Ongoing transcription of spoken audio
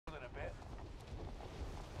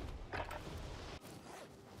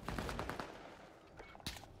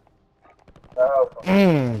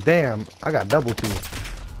Damn, I got double team.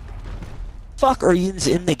 Fuck are you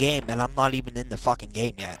in the game and I'm not even in the fucking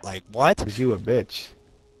game yet? Like, what? Cause you a bitch.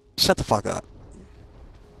 Shut the fuck up.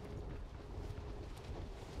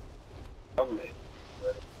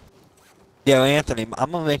 Yo, Anthony,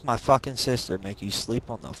 I'm gonna make my fucking sister make you sleep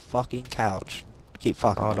on the fucking couch. Keep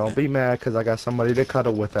fucking Oh, with don't me. be mad cause I got somebody to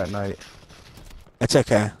cuddle with that night. It's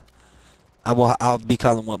okay. I'll be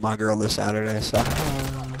cuddling with my girl this Saturday, so.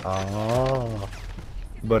 Oh,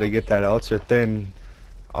 better get that ultra thin,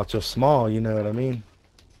 ultra small. You know what I mean?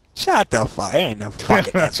 Shut the fuck. Ain't no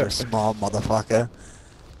fucking extra small motherfucker.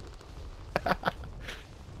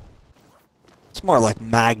 It's more like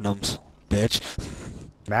magnums, bitch.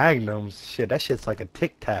 Magnums, shit. That shit's like a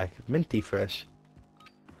Tic Tac, minty fresh.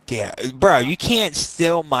 Yeah, bro, you can't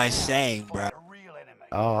steal my saying, bro.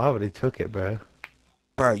 Oh, I already took it, bro.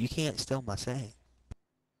 Bro, you can't steal my saying.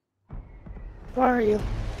 Where are you?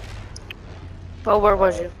 Oh, where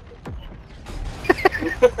was you?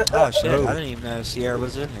 Oh shit, Oh. I didn't even know Sierra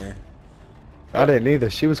was in here. I didn't either.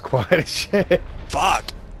 She was quiet as shit. Fuck!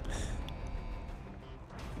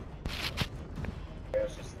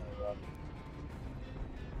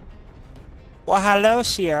 Well, hello,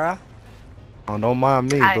 Sierra. Oh, don't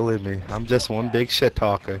mind me, Hi. believe me. I'm just one big shit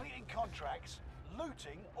talker.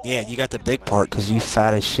 Yeah, you got the big part because you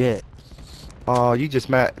fat as shit. Oh, you just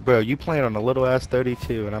mad, bro. You playing on a little ass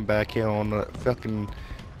 32, and I'm back here on the fucking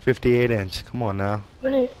 58 inch. Come on now.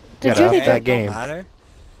 Did Gotta you up need that to? Don't game. matter.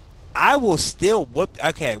 I will still whoop.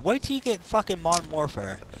 Okay, wait till you get fucking Modern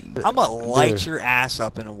Warfare. I'm gonna light Dude, your ass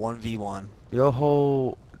up in a 1v1. your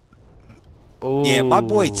whole. Yeah, my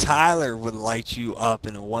boy Oh, Tyler would light you up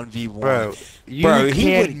in a 1v1. bro, you Bro, he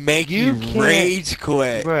can't. would make you You can't, rage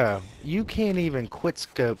quit. bro. You can't even quit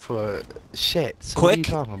scope for shit. So what are you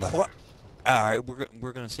Quick. talking about? Alright,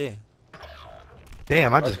 we're gonna see.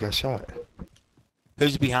 Damn, I just got shot.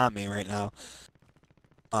 Who's behind me right now?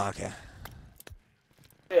 Oh, okay.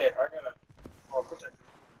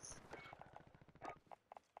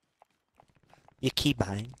 Your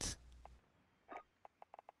keybinds.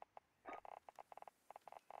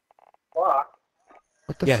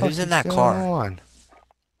 What the Yeah, fuck who's in is that going car? on?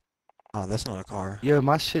 Oh, that's not a car. Yo,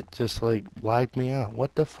 my shit just like lagged me out.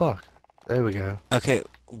 What the fuck? There we go. Okay,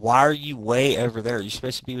 why are you way over there? You're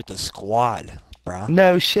supposed to be with the squad, bruh.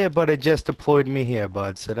 No shit, but it just deployed me here,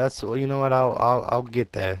 bud. So that's, well, you know what? I'll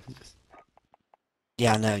get there.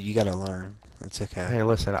 Yeah, I know, you gotta learn. It's okay. Hey,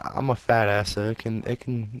 listen, I'm a fat ass, so it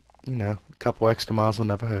can, you know, a couple extra miles will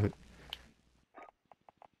never hurt.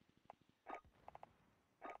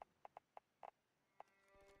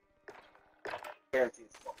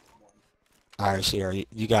 Alright, Sierra,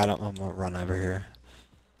 you got it. I'm gonna run over here.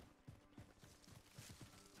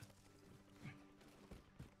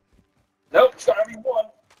 Nope, it's gotta be one.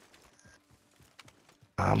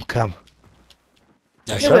 I'm coming.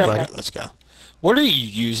 No, What's shit, up, will. buddy? let's go. What are you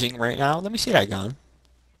using right now? Let me see that gun.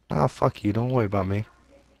 Oh, fuck you. Don't worry about me.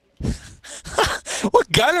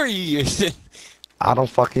 What gun are you using? I don't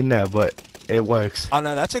fucking know, but it works. Oh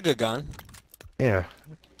no, that's a good gun. Yeah.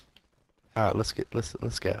 All right, let's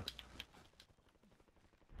go.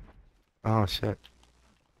 Oh shit.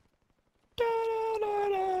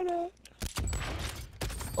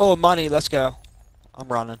 Oh, money, let's go. I'm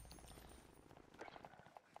running.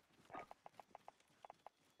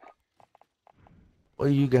 Where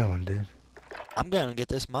you going, dude? I'm gonna get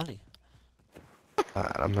this money. All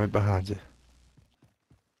right, I'm right behind you.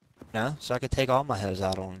 No? So I could take all my hoes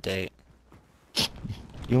out on a date.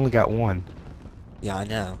 You only got one. Yeah, I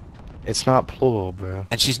know. It's not plural, bro.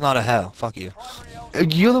 And she's not a hoe. Fuck you.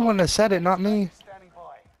 You're the one that said it, not me.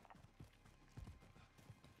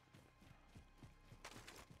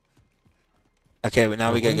 Okay, but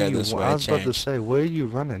now we gotta Where go you- this way. I was about to Change. say, where are you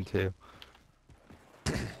running to?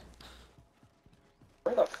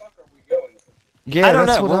 Where the fuck are we going? Yeah, I don't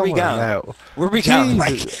that's know. what Where I we wanna going? know. Where we going?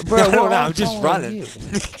 Jesus, Like, bro, I don't well, know. I'm I'm just following running. you.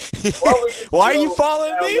 Well, we can Why are you go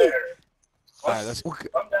following down me? there. Alright, let's. Come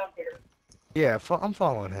down here. Yeah, I'm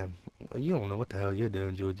following him. You don't know what the hell you're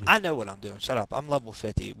doing, Georgie. I know what I'm doing. Shut up. I'm level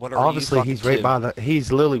 50. What are Obviously, you fucking he's right two? by the.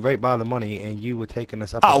 He's literally right by the money, and you were taking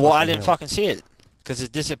us up. Oh, a well, I fucking didn't hill. fucking see it. Because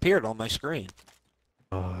it disappeared on my screen.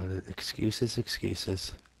 Excuses,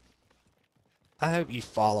 excuses. I hope you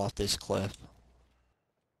fall off this cliff.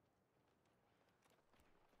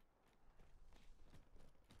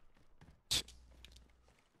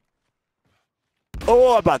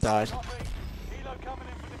 Oh, I about died.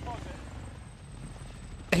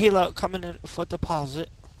 Helo coming in for deposit.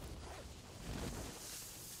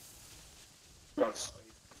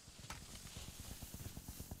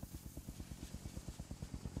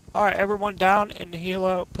 Alright, everyone down in the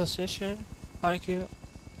helo position. Thank you.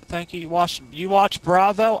 Thank you. You watch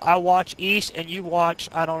Bravo, I watch East, and you watch,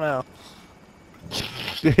 I don't know.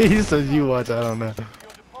 He says you watch, I don't know.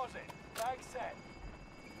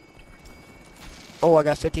 Oh, I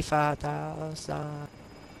got 55,000.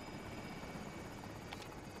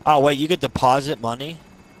 Oh, wait, you could deposit money?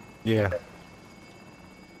 Yeah.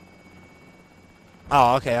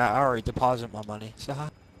 Oh, okay, I already deposited my money. So,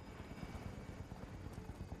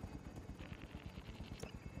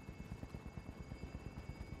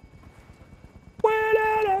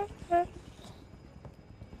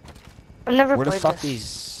 I've never where the played fuck this.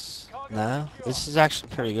 these... No, this is actually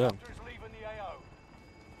pretty good.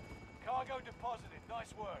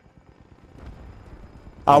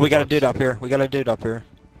 Oh, we got a dude up here. We got a dude up here.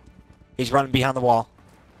 He's running behind the wall.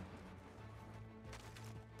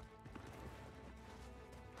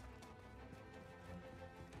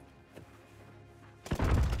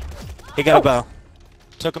 He got a bow.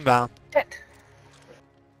 Took him down. Shit.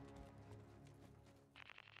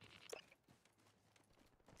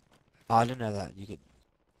 Oh, I didn't know that. You could...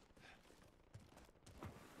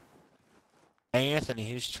 Hey, Anthony,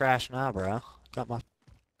 who's trash now, bro? Got my...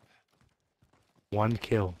 1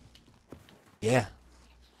 kill. Yeah.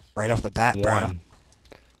 Right off the bat, bro. 1.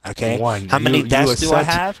 Okay. 1. How many deaths do I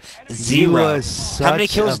have? 0. How many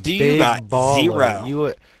kills do you got? Baller.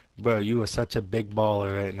 0. Bro, you are such a big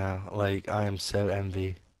baller right now. Like, I am so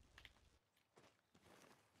envy.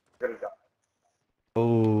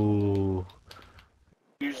 Oh.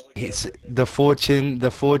 It's the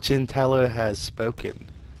fortune teller has spoken.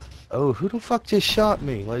 Oh, who the fuck just shot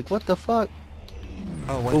me? Like, what the fuck?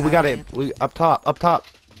 Oh, what Oh, we got it. happened? We up top.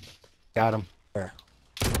 Got him. Where?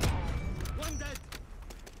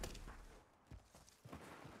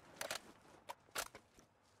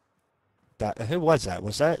 Who was that?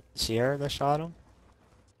 Was that Sierra that shot him?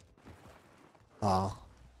 Oh.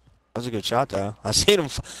 That was a good shot, though. I seen him.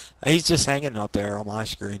 He's just hanging up there on my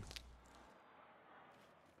screen.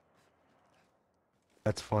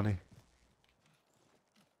 That's funny.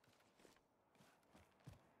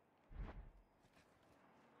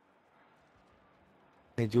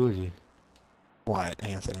 Hey, Georgie. What,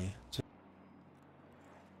 Anthony?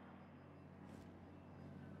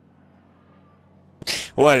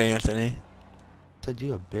 What, Anthony? Said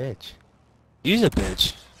you a bitch. You's a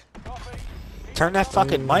bitch. Turn that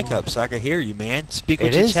fucking mic up so I can hear you, man. Speak with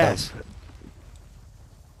It your is chest.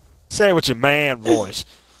 Say it with your man voice.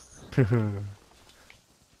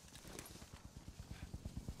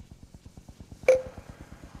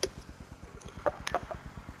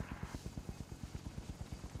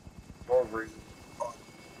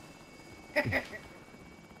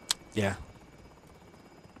 Yeah.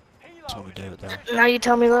 That's what we do with that. Now you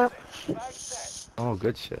tell me that. Oh,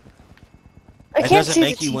 good shit. I It can't doesn't see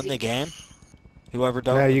make the you TV. win the game. Whoever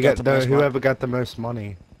does. No, you got the the most money. whoever got the most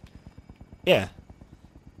money. Yeah.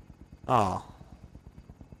 Oh.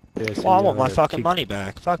 Yeah, so Well, I you want my gotta fucking keep- money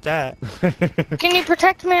back. Fuck that. Can you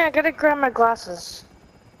protect me? I gotta grab my glasses.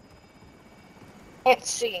 Can't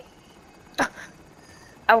see.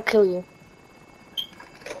 I'll kill you.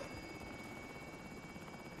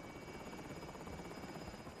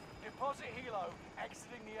 Deposit helo,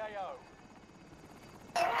 exiting the AO.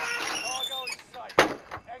 Cargo is safe.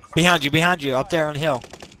 Exit Behind you, up there on the hill.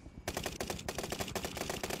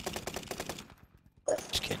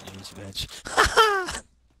 Just kidding, he's a bitch.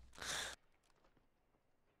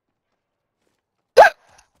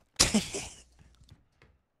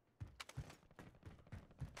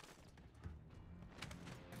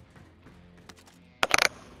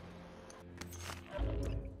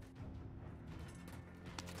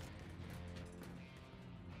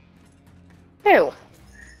 Ew.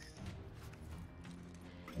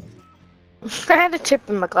 I had a chip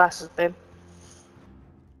in my glasses, babe.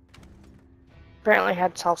 Apparently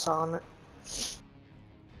had salsa on it.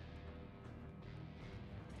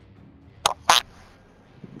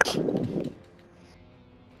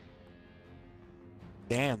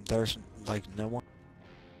 Damn, there's like no one.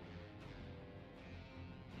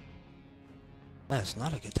 That's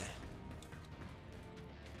not a good day.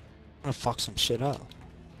 I'm gonna fuck some shit up.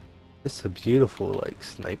 It's a beautiful, like,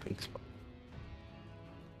 sniping spot.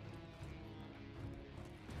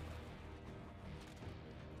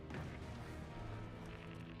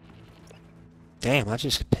 Damn, I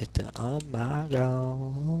just picked it. Oh my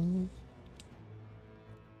god.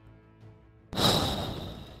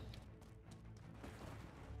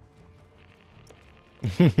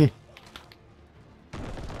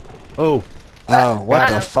 Oh, Oh, what Got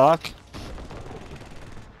the him. fuck?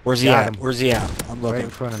 Where's he Got at? him. Where's he at? I'm right looking. in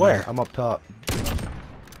front of me. Where? I'm up top.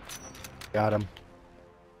 Got him.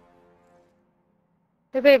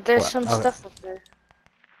 Hey babe, there's What? some Okay. stuff up there.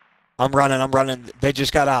 I'm running. They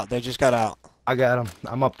just got out. I got him.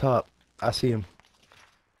 I'm up top. I see him.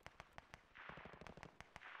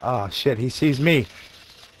 Ah, shit. He sees me.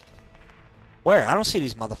 Where? I don't see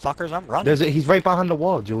these motherfuckers. I'm running. He's right behind the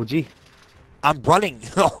wall, Georgie. I'm running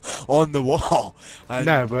on the wall. I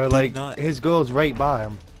No, bro. did Like, not- his girl's right by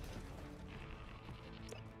him.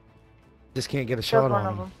 Just can't get a There's shot one on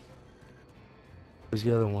of him. them. Where's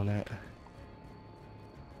the other one at?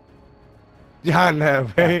 Yeah, I know,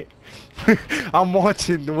 right? I'm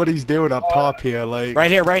watching what he's doing up top here. Like,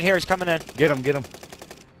 Right here. He's coming in. get him, get him.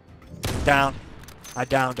 Down. I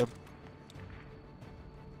downed him.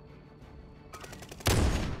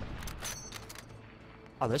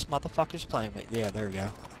 Oh, this motherfucker's playing me. Yeah, there we go.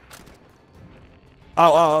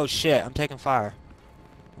 Oh, shit. I'm taking fire.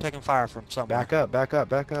 I'm taking fire from somewhere. Back up, back up,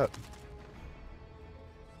 back up.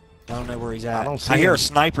 I don't know where he's at. I don't see I hear him. a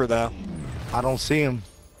sniper, though. I don't see him.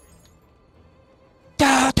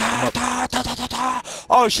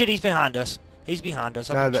 Oh, shit, he's behind us. He's behind us.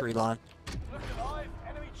 No, Up the that- tree line. Look alive.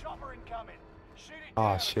 Enemy chopper incoming. Shoot it.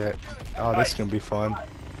 Oh, shit. Oh, this is gonna be fun.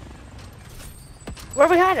 Where are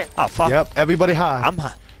we hiding? Oh, fuck. Yep, everybody high.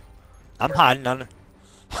 I'm hiding under.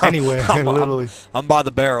 Anywhere, literally. I'm by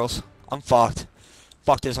the barrels. I'm fucked.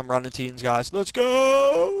 Fuck this. I'm running teams, guys. Let's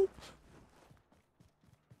go.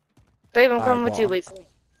 Babe, I'm Alright, coming with you. well, Wait for me.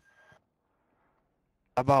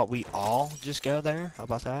 How about we all just go there? How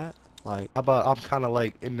about that? Like, How about I'm kind of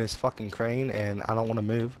like in this fucking crane and I don't want to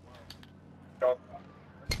move.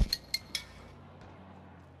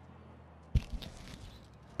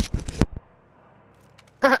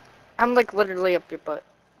 I'm like literally up your butt.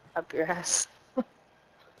 Up your ass.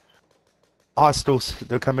 Hostiles,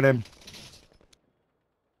 they're coming in.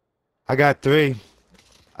 I got three.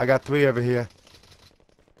 I got three over here.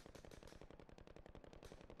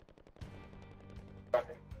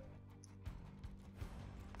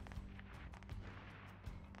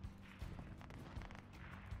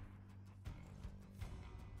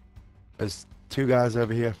 There's two guys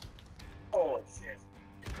over here. Holy shit.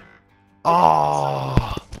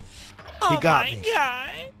 Oh, he got me. God.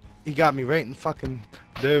 He got me right in fucking.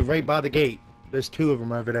 They're right by the gate. There's two of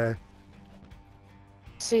them over there.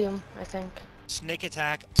 See him, I think. Sneak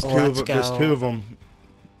attack. There's two of them. There's two of them.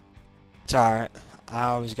 It's alright. I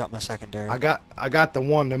always got my secondary. I got the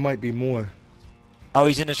one. There might be more. Oh,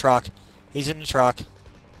 he's in the truck. He's in the truck.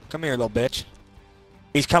 Come here, little bitch.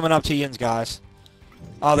 He's coming up to Yin's guys.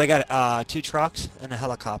 Oh, they got two trucks and a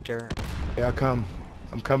helicopter. Yeah, I come.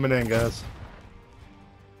 I'm coming in, guys.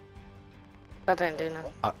 That didn't do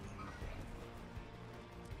nothing.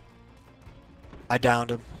 I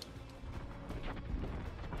downed him.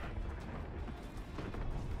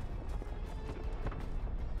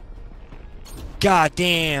 God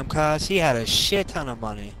damn, cuz he had a shit ton of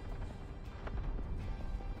money.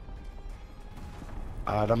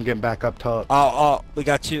 Alright, I'm getting back up top. Oh, we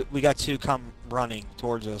got two come running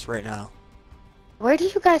towards us right now. Where do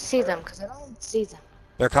you guys see them? Because I don't see them.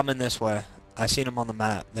 They're coming this way. I seen them on the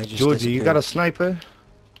map. They just Georgie, you got a disappeared. sniper?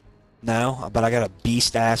 No, but I got a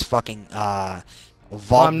beast ass fucking Vault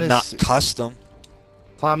Climb this- Nut custom.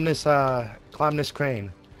 Climb this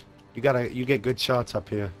crane. You get good shots up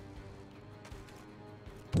here.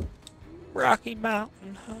 Rocky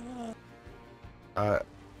Mountain.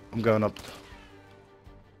 I'm going up.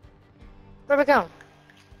 Where we going?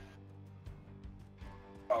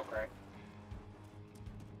 Okay.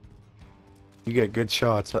 You get good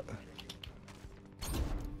shots. How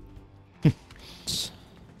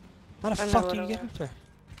the I know fuck what do you I get want. up there?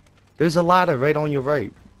 There's a ladder right on your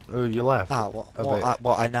right. Or your left. Oh, Of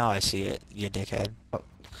well, it. I now I see it, you dickhead.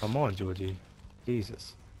 Come on, Georgie.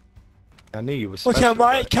 Jesus. I knew you were Well, special.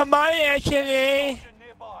 come on, Anthony! Option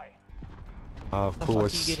nearby. Of How the fuck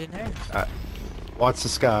course. do you get in there? Watch the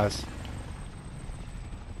skies.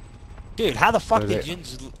 Dude, how the fuck Where did they-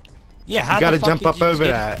 Jins... Yeah, how You gotta the fuck jump did up Jins over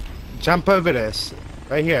get- that. Jump over this.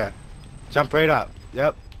 Right here. Jump right up.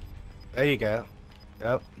 Yep. There you go.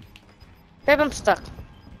 Yep. Babe, I'm stuck.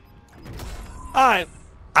 Alright,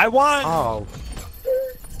 I won! Oh.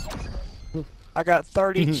 I got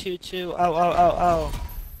 32-2. Oh.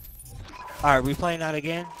 Alright, we playing that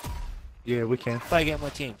again? Yeah, we can. Play again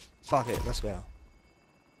with team. Fuck it, let's go.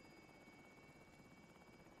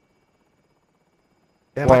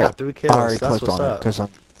 Damn, I got 3 kills. already That's clicked what's on it, up. 'cause I'm...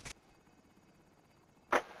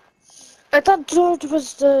 I thought George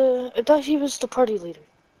was the... I thought he was the party leader.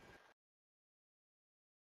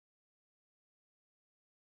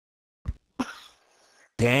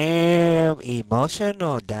 Damn,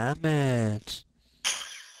 emotional damage.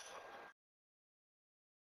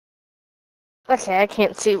 Okay, I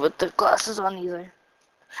can't see with the glasses on either.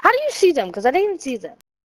 How do you see them? Because I didn't even see them.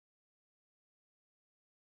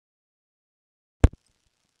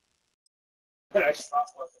 I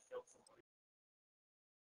stopped with the kill somebody.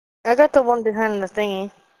 I got the one behind the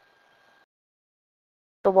thingy.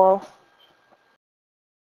 The wall.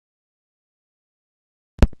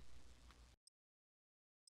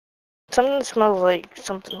 Something smells like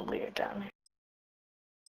something weird down here.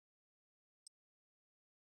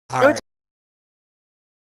 Alright,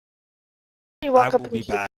 You I walk up will and be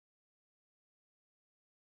see- back.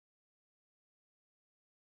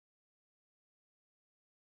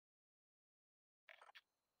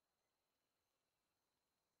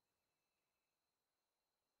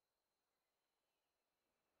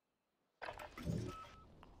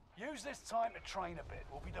 Use this time to train a bit.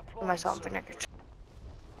 We'll be deploying myself soon. for next.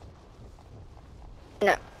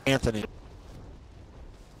 No. Anthony.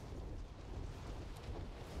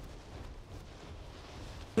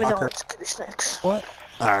 We know Fucker. what's goose next. What?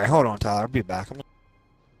 Alright, hold on, Tyler. I'll be back.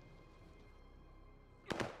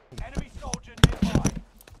 Enemy soldier nearby.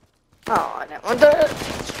 Oh, I didn't want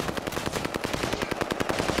that.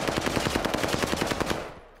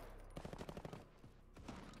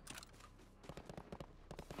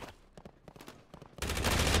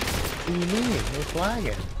 What do you mean? It's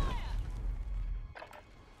lagging.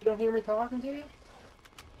 You don't hear me talking to you?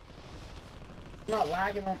 I'm not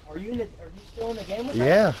lagging on. Are you still in the game with us?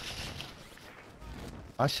 Yeah.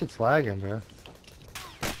 My shit's lagging, bro.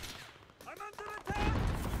 I'm under attack.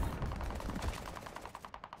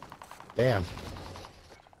 Damn.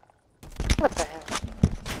 What the hell?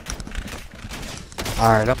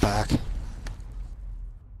 Alright, I'm back.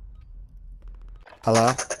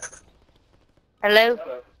 Hello? Hello?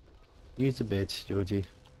 Use a bitch, Georgie.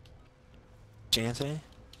 Anthony?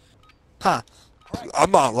 Huh.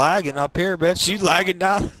 I'm not lagging up here, bitch. You lagging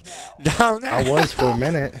down there. I was for a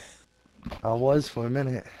minute. I was for a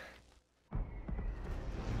minute.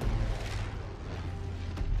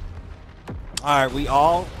 Alright, we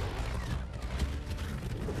all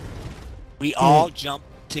jump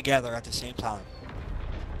together at the same time.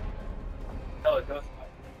 No, it goes.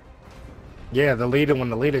 Yeah, the leader, when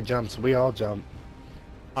the leader jumps, we all jump.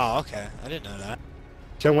 Oh, okay. I didn't know that.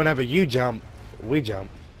 So whenever you jump, we jump.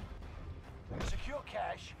 Secure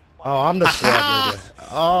cash. Oh, I'm the squad leader.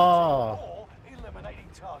 Oh. Or eliminating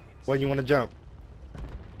targets. When you want to jump?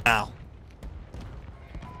 Now.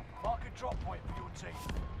 Mark a drop point for your team.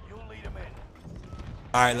 You'll lead them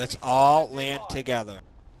in. Alright, let's all land together.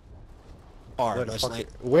 Alright, Where the let's fuck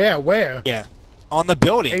land. Where? Yeah. On the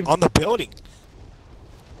building. Hey. On the building.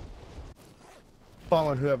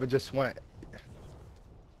 Following whoever just went.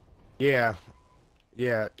 Yeah.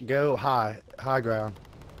 Yeah, go high. High ground.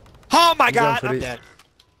 Oh my I'm going god, for I'm the- dead.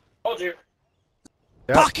 Told you.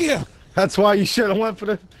 Yep. Fuck you! That's why you should have went for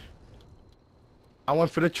the... I went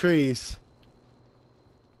for the trees.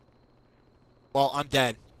 Well, I'm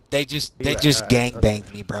dead. They just Yeah,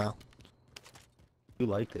 gangbanged me, bro. You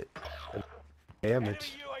liked it.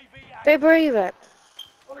 Damage. Enemy UAV active. Babe, where are you at?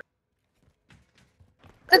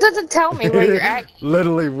 It doesn't tell me where you're at,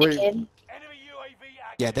 Literally, wait. Enemy kid. UAV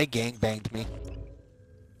active. Yeah, they gangbanged me.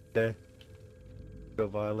 There. Go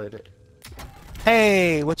violate it.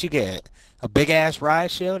 Hey, what you get? A big ass riot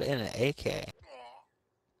shield and an AK.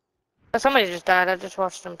 Somebody just died. I just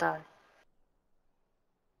watched them die.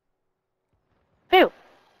 Who?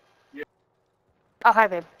 Yeah. Oh, hi,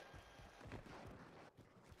 babe.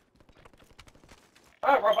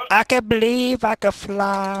 Ah, robot. I can believe I can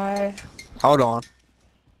fly. Hold on.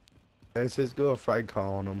 It's his girlfriend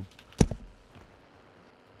calling him.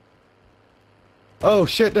 Oh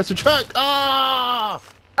shit, that's a truck! Ah!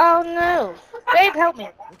 Oh, no. Babe, help me.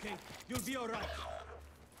 Okay, you'll be alright.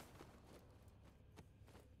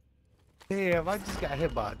 Damn, I just got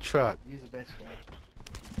hit by a truck. Use the best one.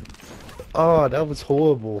 Oh, that was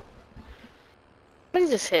horrible.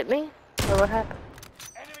 Somebody just hit me? Or what happened?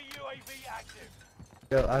 Enemy UAV active.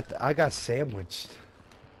 Yo, I got sandwiched.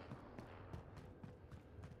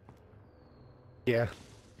 Yeah.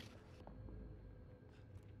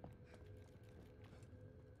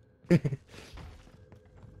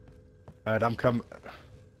 Alright, I'm coming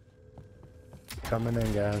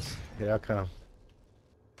in, guys. Here I come.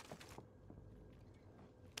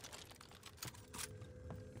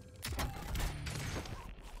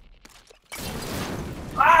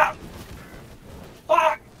 Ah!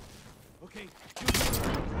 Fuck! Okay.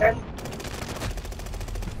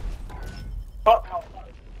 Oh, no.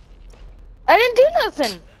 I didn't do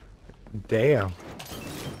nothing. Damn.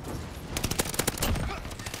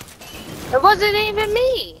 It wasn't even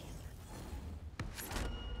me.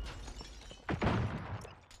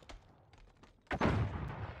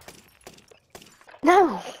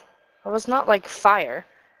 No, it was not like fire.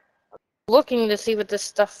 Looking to see what this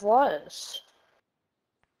stuff was.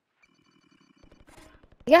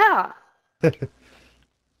 Yeah.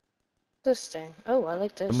 This thing. Oh, I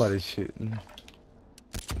like this. Somebody's shooting.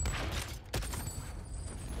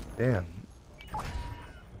 Damn.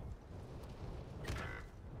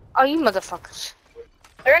 Oh, you motherfuckers.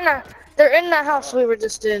 They're in the house we were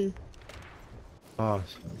just in. Oh.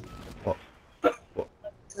 What? What?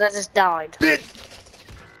 That just died.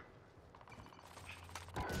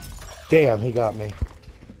 Damn, he got me.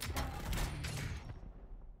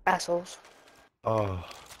 Assholes. Oh,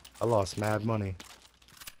 I lost mad money.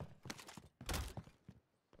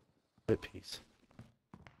 Bit piece.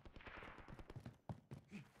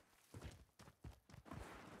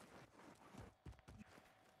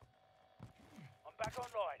 I'm back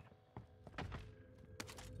online.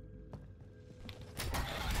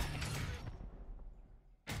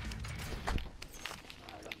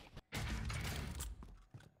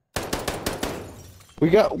 We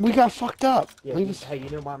got fucked up. Yeah, Leave us- hey, you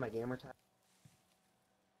know why my gamer tag?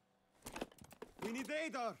 We need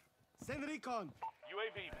radar. Send recon.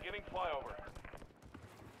 UAV beginning flyover.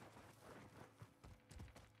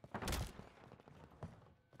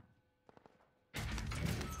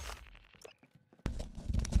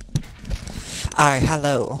 Alright,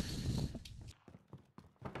 hello.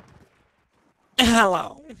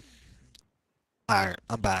 Hello. Alright,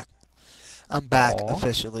 I'm back. I'm back Aw.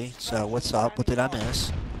 officially. So what's up? What did I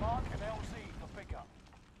miss? Mark and LZ for pickup.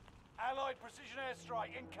 Allied precision airstrike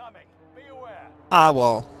incoming. Be aware. Ah,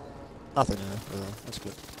 well, nothing new. Really. That's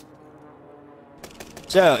good.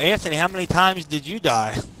 So, Anthony, how many times did you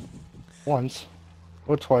die? Once.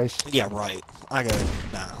 Or twice. Yeah, right. I go,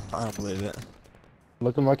 no, I don't believe it.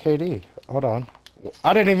 Look at my KD. Hold on.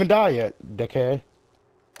 I didn't even die yet, dickhead.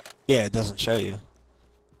 Yeah, it doesn't show you.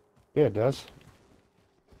 Yeah, it does.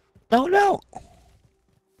 No, no.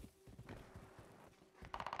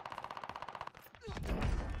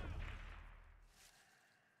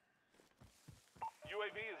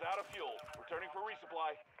 UAV is out of fuel. Returning for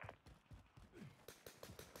resupply.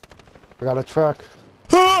 I got a truck.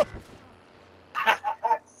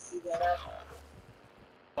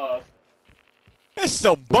 That's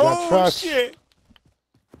some got trucks. bullshit.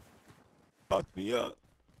 Fuck me up.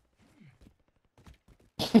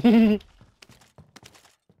 Taking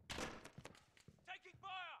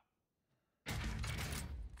fire.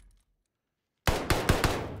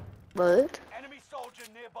 What? Enemy soldier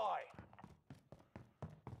nearby.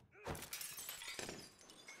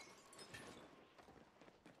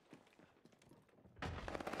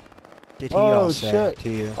 Did he Oh, all say shit. to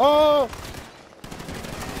you? Oh!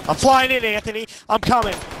 I'm flying in, Anthony. I'm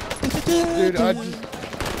coming. Dude, I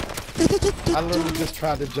literally just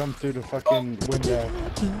tried to jump through the fucking window.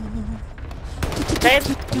 Babe?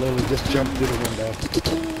 I literally just jumped through the window.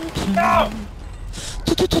 No!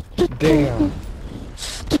 Damn.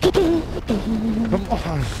 Come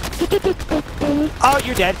on. Oh,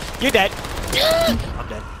 you're dead. You're dead. I'm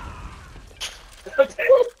dead.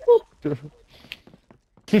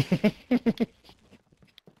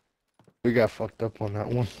 We got fucked up on that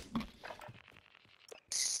one.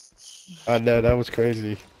 I know, that was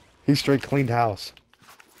crazy. He straight cleaned house.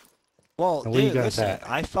 Well, And where you dude, got listen, that?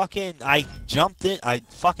 I jumped in, I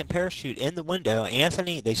fucking parachute in the window.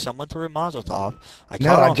 Anthony, someone threw a Molotov. I No,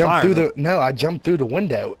 caught I on jumped fire. through the I jumped through the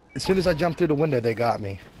window. As soon as I jumped through the window, they got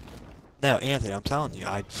me. No, Anthony, I'm telling you,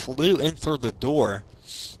 I flew in through the door.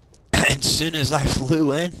 And as soon as I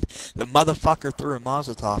flew in, the motherfucker threw a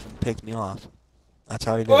Molotov and picked me off. That's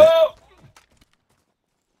how he did it.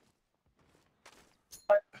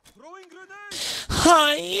 Throwing grenade.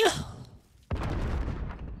 Hi.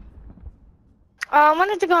 I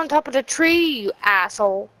wanted to go on top of the tree, you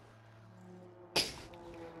asshole. I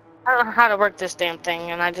don't know how to work this damn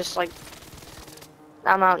thing, and I just like...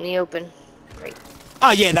 I'm out in the open. Great.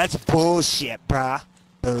 Oh yeah, that's bullshit, bruh.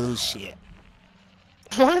 Bullshit.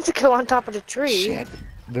 I wanted to go on top of the tree. Shit.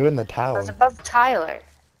 They're in the I tower. was above Tyler.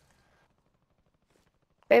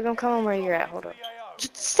 Babe, I'm coming where you're at. Hold on.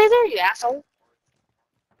 Just stay there, you asshole.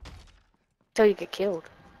 Till you get killed.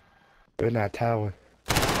 They're in that tower.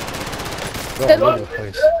 They're all over the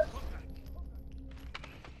place.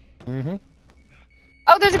 Mm-hmm.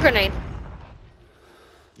 Oh, there's a grenade.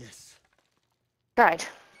 Yes. Tried.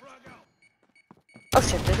 Oh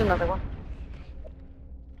shit, there's another one.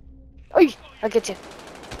 Oh, I'll get you.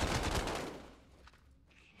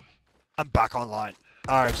 I'm back online.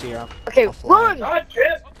 Alright, see ya. Okay, I'll fly. run!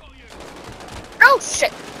 Oh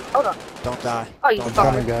shit! Hold on. Don't die. Oh, you Don't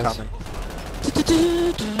fucker. Coming, guys. Coming.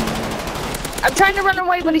 I'm trying to run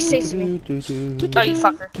away, but he sees me. Oh, you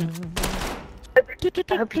fucker.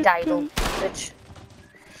 I hope you died, little bitch.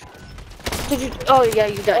 Did you? Oh yeah,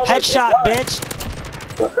 you died. Headshot, bitch.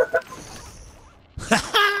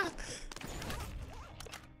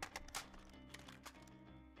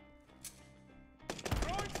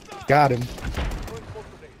 Got him.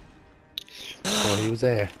 Oh, he was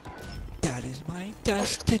there. That is my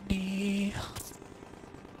destiny.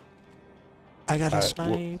 I got a Alright,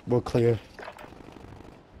 snipe. we're clear.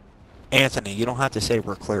 Anthony, you don't have to say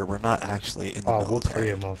we're clear. We're not actually in the Oh, we're military.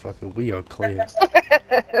 clear, motherfucker. We are clear.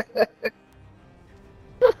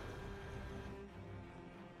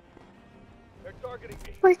 They're targeting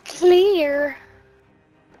me. We're clear.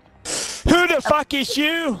 Who the fuck is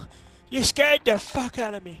you? You scared the fuck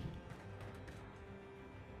out of me.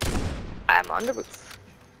 I'm on the roof.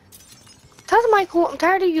 Tell Michael, I'm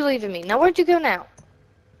tired of you leaving me. Now where'd you go now?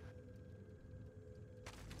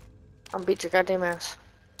 I'll beat your goddamn ass.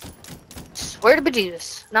 Swear to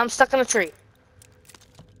bejesus. Now I'm stuck in a tree.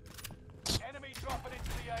 Enemy dropping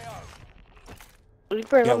into the AO. Will you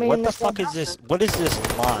bring Yo, me what in the this fuck thing? is this? What is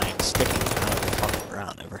this line sticking out of the fucking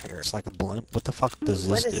ground over here? It's like a blimp. What the fuck does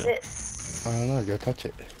What this is do? this? I don't know. Go touch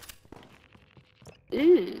it.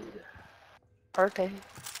 Ooh. Birthday.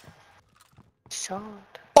 Shot.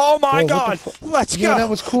 Oh my Whoa, what the god! fu- Let's Yeah, go! that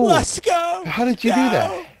was cool. Let's go! How did you do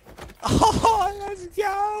that? Oh, let's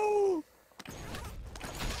go!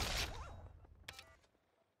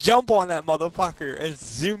 Jump on that motherfucker and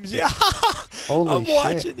zooms you. Holy I'm shit.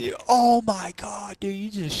 watching you. Oh my god, dude, you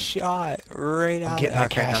just shot right I'm out getting of that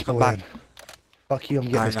cash balloon. Fuck you, I'm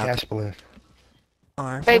getting this Alright, now- cash balloon.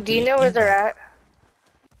 Alright, Babe, fuck do you know where in they're that. at?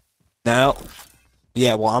 No.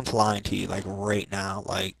 Yeah, well, I'm flying to you, like, right now.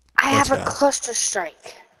 Like, I let's have a go. cluster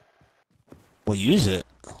strike. We'll use it.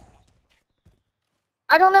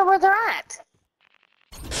 I don't know where they're at.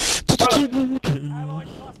 Allied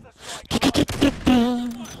cluster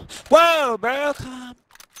strike. Whoa, bro, come.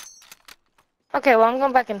 Okay, well I'm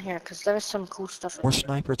going back in here because there's some cool stuff in We're here.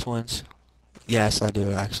 sniper twins. Yes, I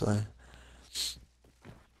do, actually.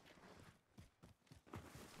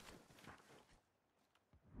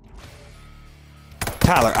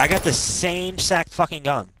 Tyler, I got the same exact fucking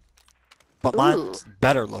gun. But mine's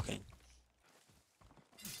better looking.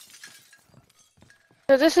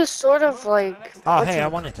 So this is sort of like... Oh, what hey, you- I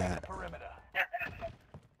wanted that. Perimeter.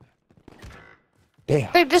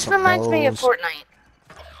 Damn. Babe, this Some reminds me of bows. Fortnite.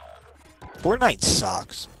 Fortnite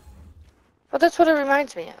sucks. Well, that's what it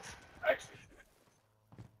reminds me of.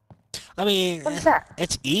 I mean, What is that?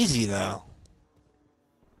 it's easy though.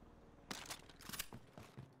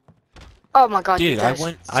 Oh my god, you Dude, I guys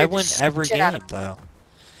win scared the every shit out game of me. though.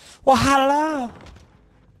 Well, hello.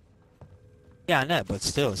 Yeah, I know, but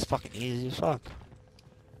still, it's fucking easy as fuck.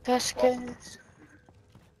 That's good.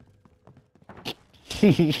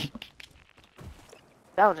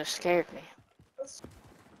 That would have scared me.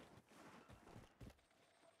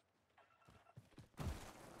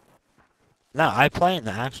 No, I play in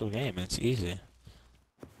the actual game. It's easy.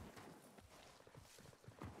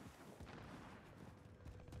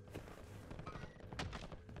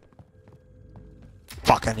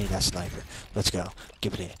 Fuck, I need that sniper. Let's go.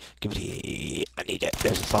 Give it here. Give it here. I need it.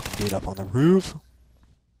 There's a fucking dude up on the roof.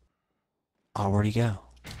 Oh, where'd he go?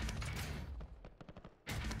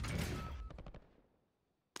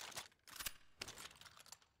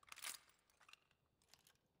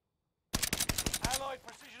 Allied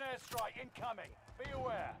precision airstrike incoming. Be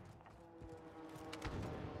aware.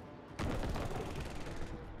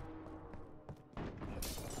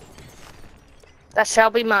 That shall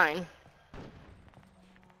be mine.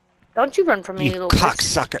 Don't you run from me, You little bitch.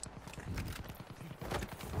 cocksucker.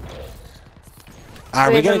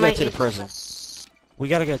 Alright, we gotta go might to the need prison. We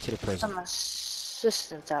gotta go to the prison. Some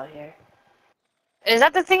assistance out here. Is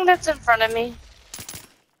that the thing that's in front of me?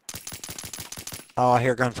 Oh, I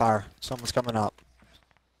hear gunfire. Someone's coming up.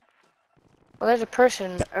 Well, there's a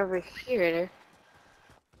person over here.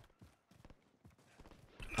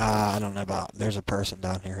 I don't know about. There's a person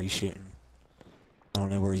down here. He's shooting. I don't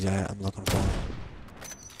know where he's at. I'm looking for him.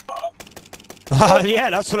 Oh, yeah,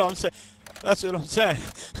 that's what I'm saying. That's what I'm saying.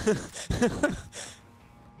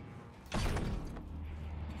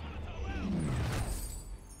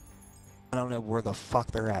 I don't know where the fuck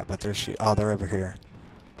they're at, but they're shooting. Oh, they're over here.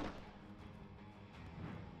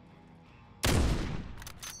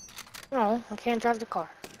 No, I can't drive the car.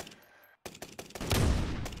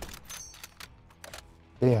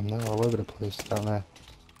 Damn, they're all over the place down there.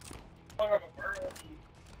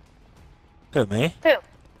 Who, me? Who?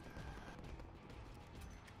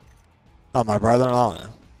 Oh, my brother-in-law.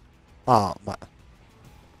 Oh, my.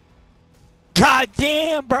 God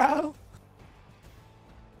damn, bro!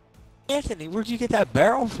 Anthony, where'd you get that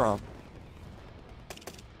barrel from?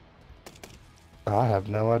 I have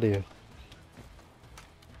no idea.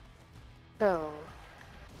 So.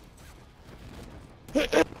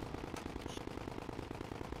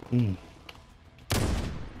 Hmm.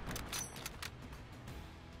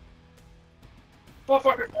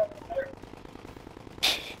 Motherfucker.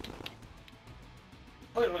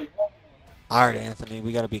 Literally. Alright, Anthony,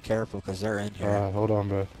 we gotta be careful because they're in here. Hold on,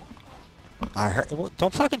 bro. I heard. Well,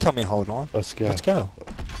 don't fucking tell me hold on. Let's go. Let's go.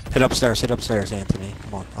 Hit upstairs, Anthony.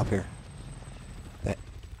 Come on, up here.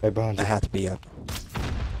 Hey, behind I you. have to be up.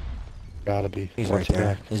 Gotta be. He's Watch right your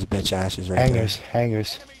there. back. His bitch ass is right Hangers, there.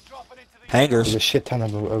 hangers. Enemy dropping into the There's Hangers. a shit ton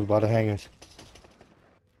of a lot of hangers.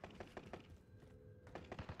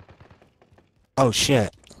 Oh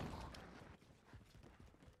shit.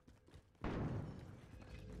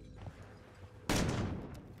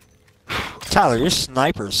 Tyler, your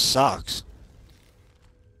sniper sucks.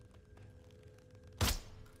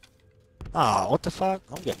 Ah, what the fuck?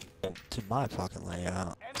 I'm getting to my fucking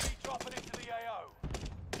layout. enemy dropping into the AO.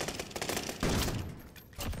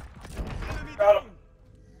 Enemy Got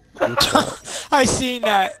him. down. I seen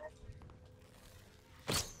that.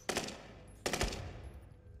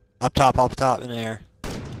 Up top in the air.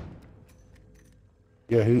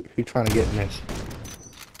 Yeah, who trying to get in this?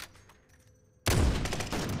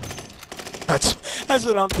 That's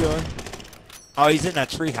what I'm doing. Oh, he's in that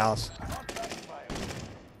treehouse.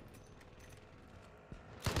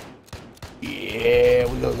 Yeah,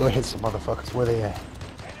 we gonna go hit some motherfuckers. Where they at?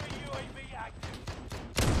 Enemy UAV active.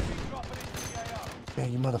 Enemy dropping into the AO. Yeah,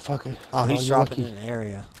 you motherfucker. Oh, he's you're dropping lucky. in an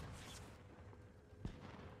area.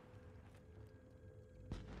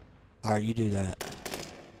 Alright, you do that.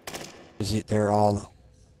 They're all...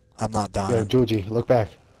 I'm not dying. Yo, Georgie, look back.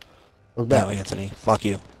 Look back. No, Anthony. Fuck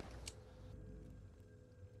you.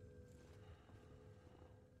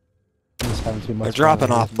 I'm just having too much They're fun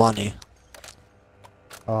dropping over off money. here.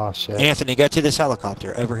 Oh, shit. Anthony, get to this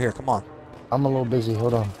helicopter. Over here, come on. I'm a little busy.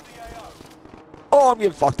 Hold on. Oh, I'm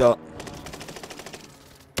getting fucked up.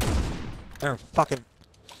 They're fucking...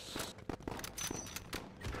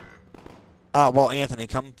 well, Anthony,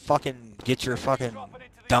 come fucking get your fucking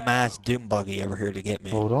dumbass doom buggy over here to get me.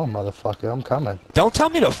 Hold on, motherfucker. I'm coming. Don't tell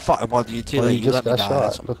me to fuck. Well, you too Well, late. you You just let me got die.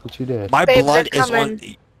 shot. Look what you did. My Babe, blood they're is on.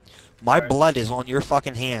 coming. My blood is on your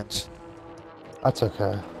fucking hands. That's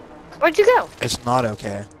okay. Where'd you go? It's not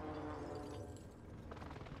okay.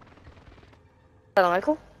 Hello,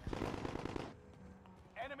 Michael.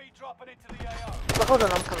 Enemy dropping into the AO. But hold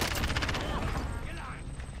on, I'm coming.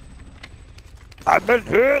 I've been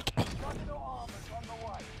hit. Terminal armors on the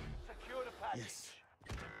way. Secure the package. Yes.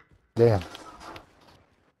 Damn.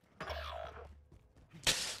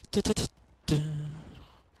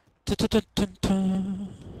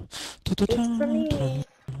 It's for me.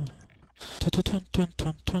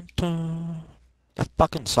 That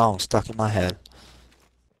fucking song stuck in my head.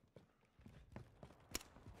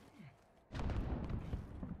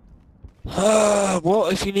 Well,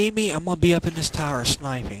 if you need me, I'm gonna be up in this tower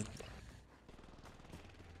sniping.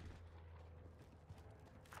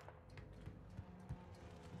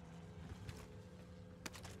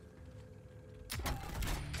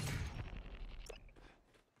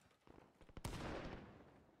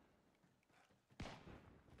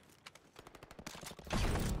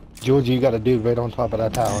 Georgie, you got a dude right on top of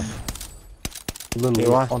that tower. Literally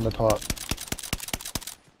Do I? on the top.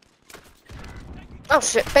 Oh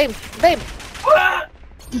shit, babe, babe.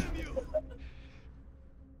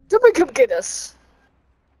 Somebody come get us.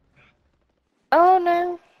 Oh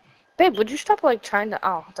no. Babe, would you stop like trying to,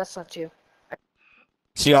 oh, that's not you.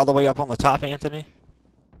 See all the way up on the top, Anthony?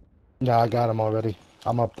 Yeah, I got him already.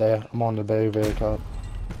 I'm up there. I'm on the very, very top.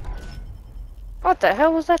 What the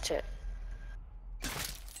hell was that shit?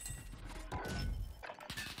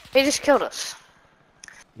 He just killed us.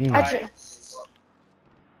 Mm. I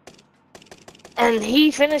and he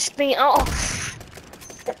finished me off.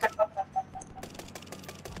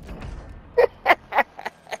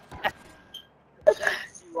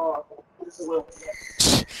 You are. This is a little.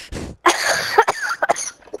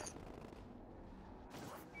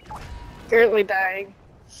 Currently dying.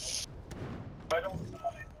 I don't.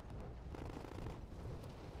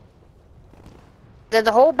 There's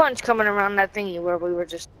a whole bunch coming around that thingy where we were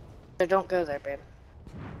just. So don't go there, babe.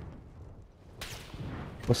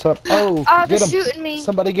 What's up? Oh, Oh, they're get him. shooting me.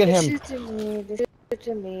 Somebody get They're him. shooting me. They're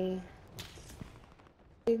shooting me.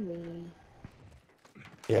 Shooting me.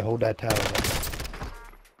 Yeah, hold that tower.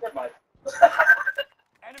 Never mind.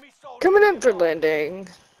 Enemy soldier Coming in for landing.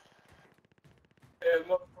 Yeah,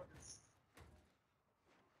 motherfuckers.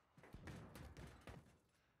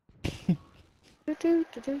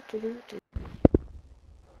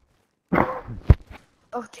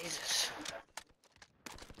 Oh, Jesus.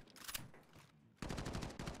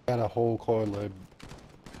 Got a whole car load.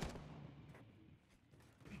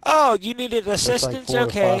 Oh, you needed like assistance? 4 or 5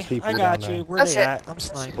 okay, people I got down you. there. Where Oh, they shit. at? I'm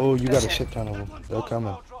sniping. Oh, you got a That's shit ton of them. They're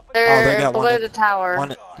coming. Oh, they They're got one below in- the tower. One,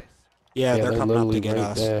 yeah, Yeah, they're they're coming up to literally get right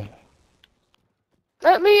us. there.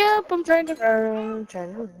 Let me up, I'm trying to run. I'm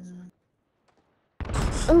trying to run.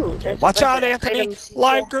 Ooh, there's a Watch bunch out, of Anthony! items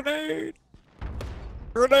Live here. grenade!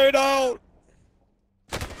 Grenade out!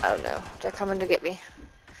 Oh no, they're coming to get me.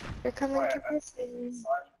 They're coming to get me.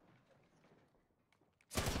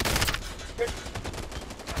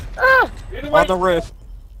 Ah! On the roof.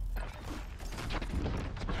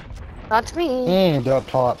 Not me. They're up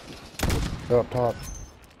top. They're up top.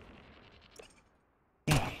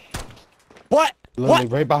 What? Literally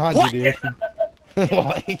What? right behind What? you, dude.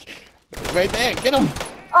 Like, right there. Get him.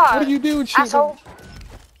 Oh, What are you doing, shooting? asshole.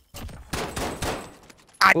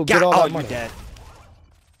 I Oh, got. get all Oh, that you money. dead.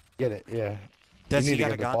 Get it, yeah. Does you he need got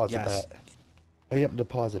to a go gun? deposit Yes. that. Hurry up,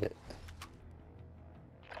 deposit it.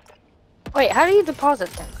 Wait, how do you deposit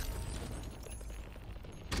them?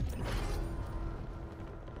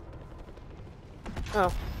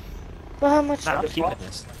 Oh. Well, how much? Nah, I'm keeping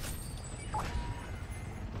this.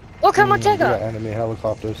 Look how much I We got got. enemy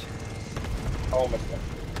helicopters. Oh my god.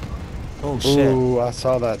 Oh shit. Ooh, I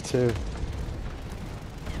saw that too.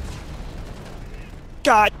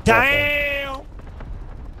 God damn!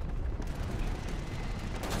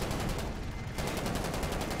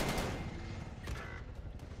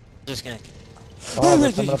 Just gonna. Oh,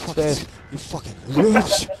 they're coming upstairs. You fucking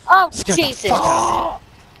bitch! Oh, Get the Jesus. fuck out.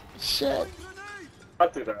 Shit. I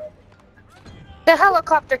do that. The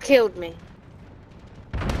helicopter killed me.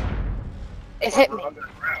 It hit me.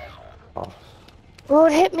 Oh. Well,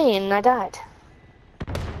 it hit me and I died.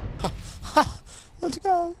 Let's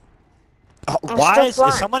go. I'm Why still is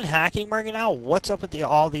flying. someone hacking right now? What's up with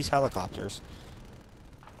all these helicopters?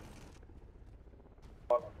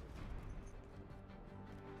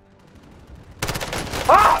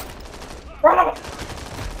 Ah! Bravo!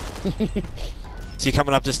 Is he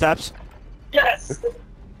coming up the steps? Yes!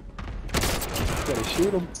 Gotta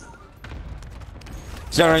shoot him.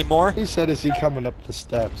 Is there any more? He said, is he coming up the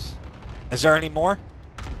steps? Is there any more?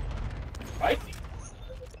 Right?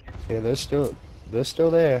 Yeah, they're still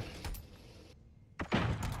there.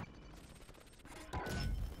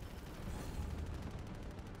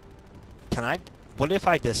 Can I? What if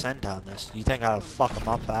I descend down this? You think I'll fuck them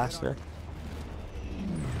up faster?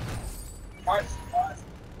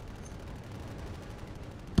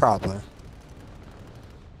 Probably.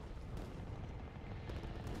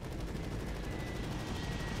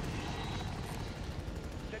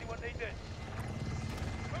 Does anyone need this?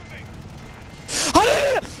 Moving!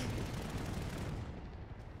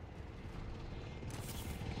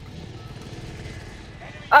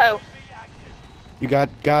 Uh-oh. Be active. You got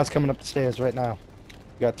guys coming up the stairs right now.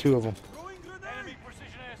 You got 2 of them. Enemy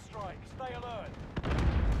precision airstrike. Stay alert.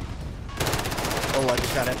 Oh, I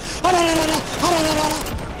just got it.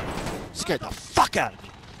 Scared the fuck out of me.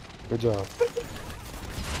 Good job.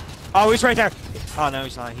 Oh, he's right there. Oh no,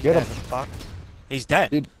 he's not. He's Get dead. him. Fuck. He's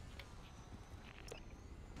dead. Dude.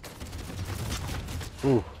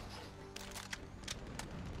 Ooh.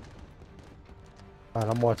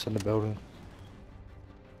 Alright, I'm watching the building.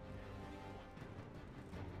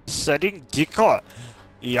 Setting decoy.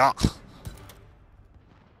 Yeah.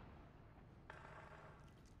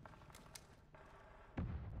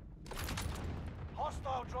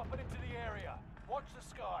 Hostile dropping into the area. Watch the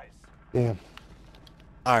skies. Damn.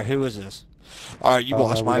 Alright, who is this? Alright, you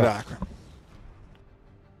watch we my got- background.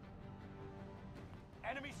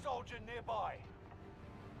 Enemy soldier nearby.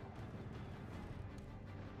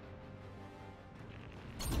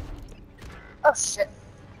 Oh, shit.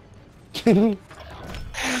 Flagged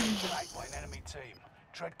by an enemy team.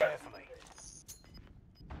 Tread carefully.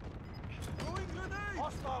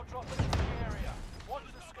 Hostile dropping into the area. Watch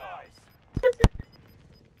the skies.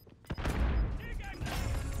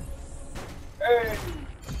 Hey!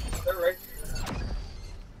 They're right here.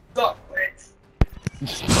 Stop, Lex.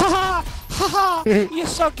 Haha! Haha! You're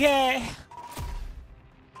so gay!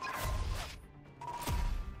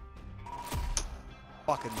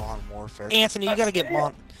 Fucking Modern Warfare. Anthony, you gotta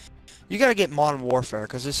get Modern Warfare,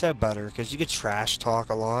 because it's so better, because you get trash talk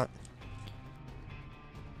a lot.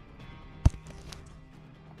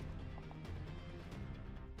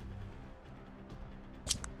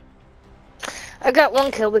 I got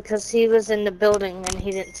 1 kill because he was in the building and he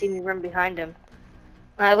didn't see me run behind him.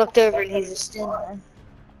 And I looked over and he was standing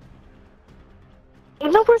there.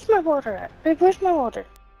 No, where's my water at? Hey, where's my water?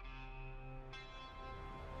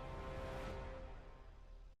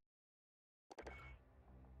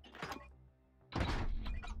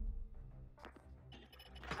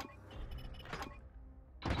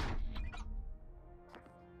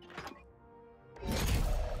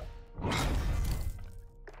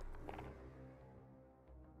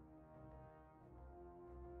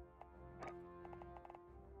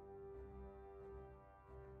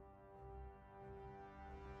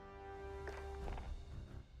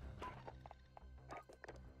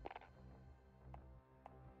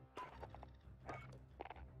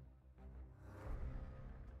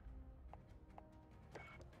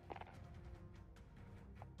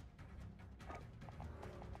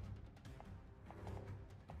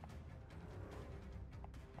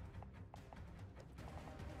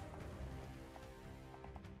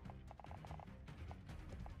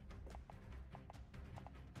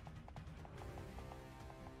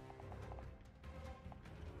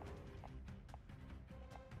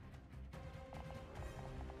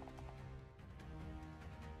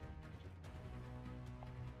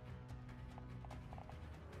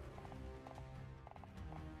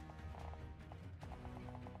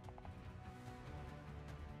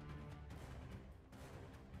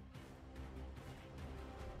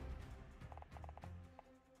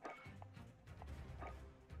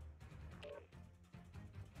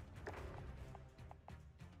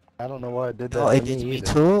 I don't know why it did that Oh, to it did me me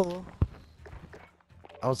either. too.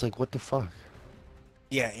 I was like, what the fuck?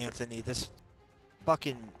 Yeah, Anthony, this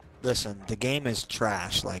fucking... Listen, the game is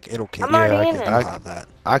trash. Like, it'll kill I'm you. already Yeah, in If it. you have that.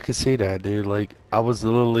 I could see that, dude. Like, I was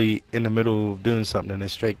literally in the middle of doing something and it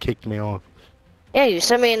straight kicked me off. Yeah, you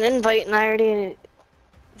sent me an invite and I already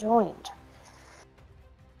joined.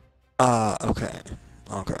 Okay.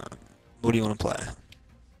 Okay. What do you want to play?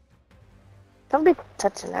 Don't be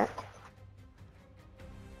touching that.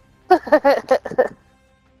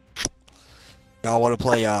 Y'all want to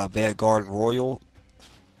play, Vanguard Royal?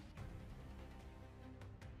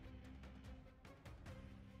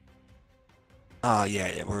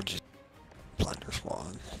 Yeah, we're just Plunder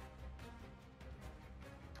Squad.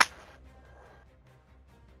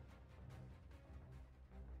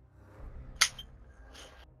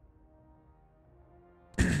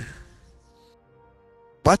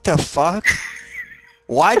 What the fuck?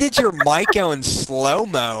 Why did your mic go in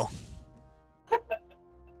slow-mo?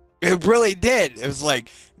 It really did. It was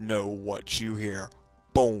like, know what you hear.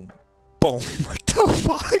 Boom. Boom. What the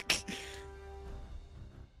fuck?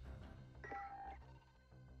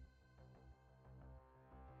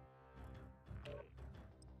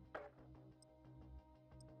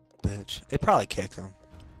 Bitch. They probably kicked him.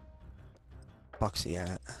 Fuck's he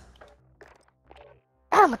at?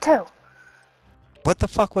 I'm a toe. What the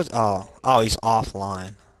fuck was... Oh, he's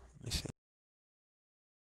offline. Let me see.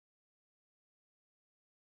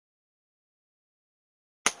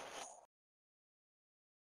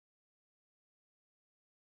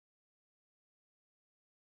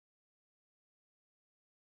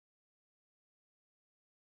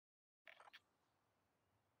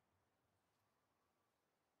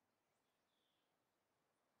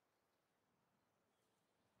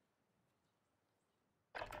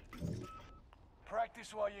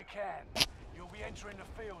 Practice while you can. You'll be entering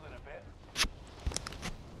the field in a bit.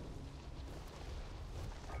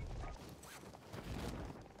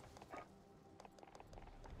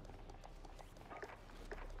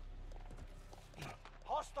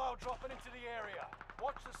 Hostile dropping into the area.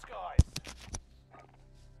 Watch the skies.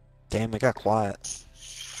 Damn, it got quiet.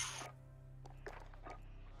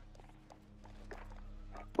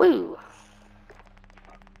 Woo.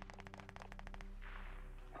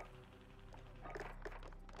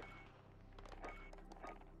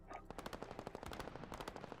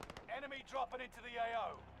 Enemy dropping into the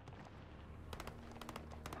AO.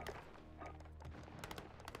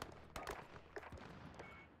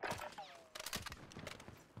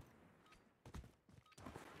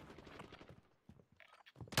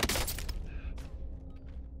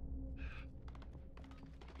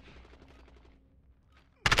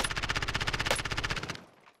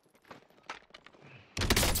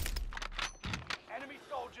 Enemy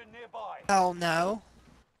soldier nearby. Hell no.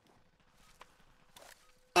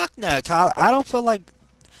 Fuck no, Tyler. I don't feel like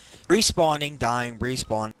respawning, dying,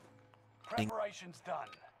 respawning. Preparation's done.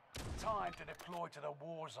 Time to deploy to the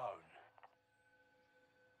war zone.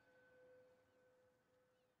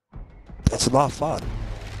 It's a lot of fun.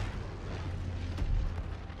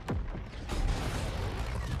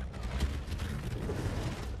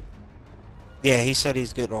 Yeah, he said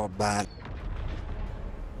he's getting all bad.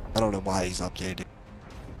 I don't know why he's updated.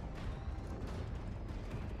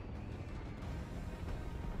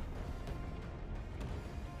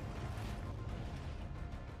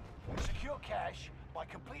 Secure cash by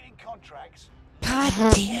completing contracts. God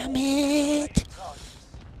damn it!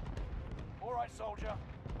 Alright, soldier.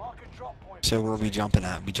 Mark a drop point. So where are we jumping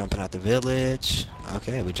at? We jumping at the village?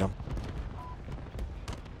 Okay, we jump.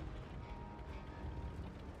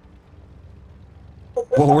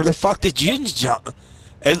 Well, where the fuck did you jump?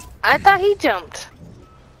 I thought he jumped.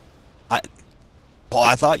 Well,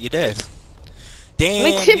 I thought you did. Me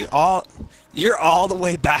Damn, too. you're all the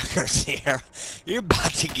way backwards here. You're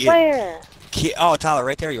about to get... Where? Oh, Tyler,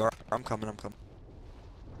 right there you are. I'm coming.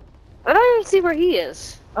 I don't even see where he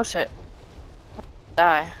is. Oh shit.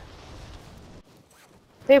 Die.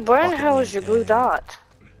 Hey, Brian, Fucking how is your blue idiot. dot?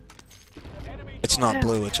 It's not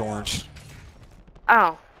blue, it's orange.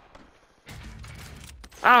 Oh.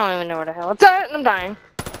 I don't even know where the hell it's at. I'm dying.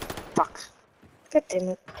 Fuck. God damn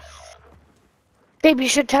it. Babe, you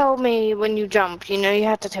should tell me when you jump. You know you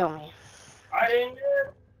have to tell me. I didn't do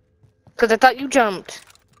it. Because I thought you jumped.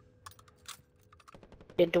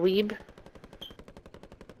 You dweeb.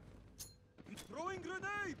 Throwing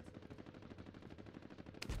grenade!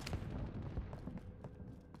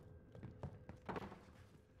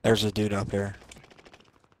 There's a dude up here.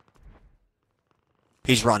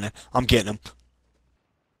 He's running. I'm getting him.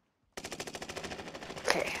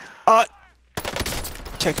 Okay.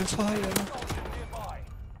 Taking fire.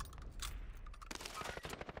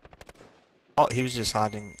 Oh, he was just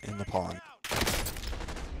hiding in the pond.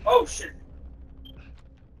 Oh shit.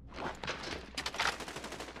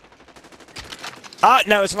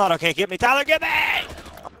 No, it's not okay. Get me, Tyler, get me!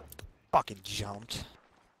 Fucking jumped.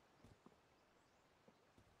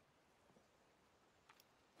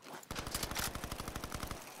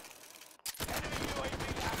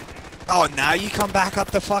 Oh, now you come back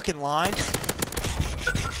up the fucking line?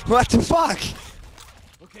 What the fuck?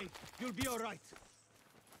 Okay, you'll be alright.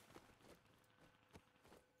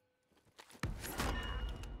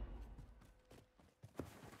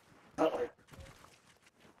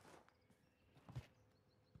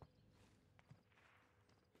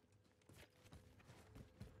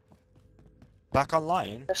 Back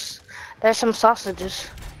online? There's some sausages.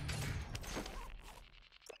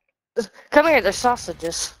 Come here, there's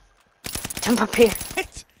sausages. Jump up here.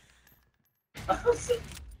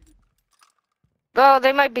 Oh,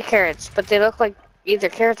 they might be carrots, but they look like either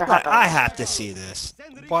carrots or hot dogs. I have to see this.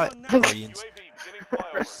 What?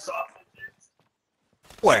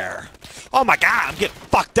 Where? Oh my god, I'm getting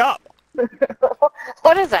fucked up!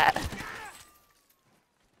 What is that?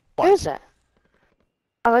 What? Who is that?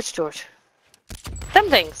 Oh, that's George. Them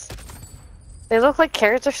things. They look like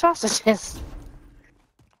carrots or sausages.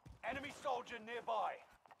 Enemy soldier nearby.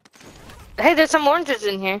 Hey, there's some oranges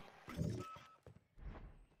in here.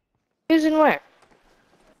 Who's in where?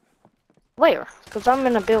 Where? Because I'm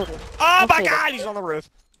in a building. Oh my Okay. god, he's on the roof!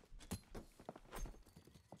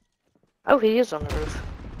 Oh, he is on the roof.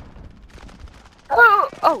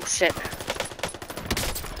 Oh shit.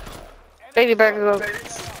 Baby burger, go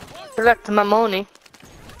collect my money.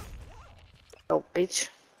 Oh, bitch.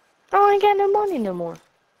 Oh, I ain't got no money no more.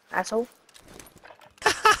 Asshole.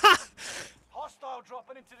 Hostile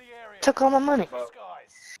dropping into the area. Took all my money.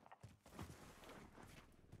 Skies.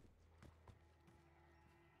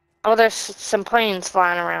 Oh, there's some planes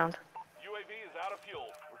flying around. UAV is out of fuel.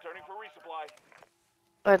 Returning for resupply.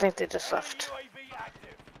 I think they just left. UAV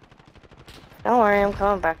active. Don't worry, I'm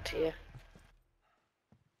coming back to you.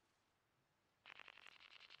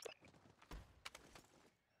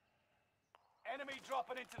 Enemy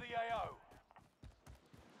dropping into the AO.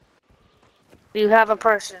 You have a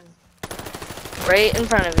person right in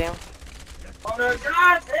front of you. Oh no,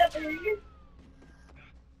 God, help me!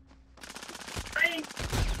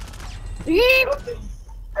 Yeep.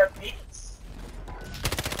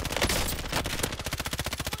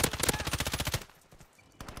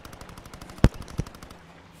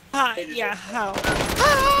 Yeah, how?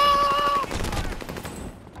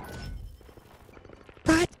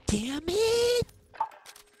 God damn it!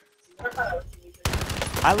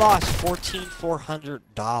 I lost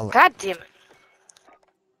 $14,400. God damn it.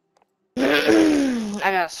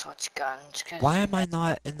 I gotta switch guns. Why am I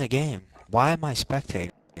not in the game? Why am I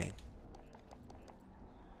spectating?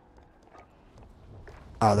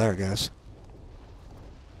 Oh, there it goes.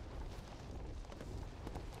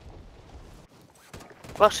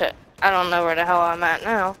 Well, shit. I don't know where the hell I'm at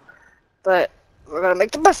now, but we're gonna make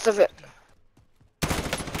the best of it.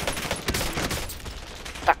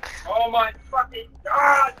 Fuck. Oh my fucking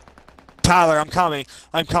God! Tyler, I'm coming.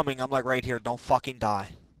 I'm coming. I'm like right here. Don't fucking die.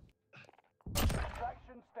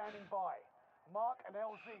 Extraction standing by. Mark an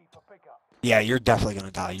LZ for pickup. Yeah, you're definitely gonna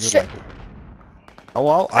die. You're Shit. like... Oh,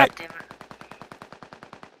 well, God damn it.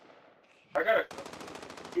 I gotta.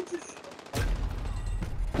 It's just.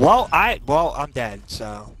 Well, I'm dead,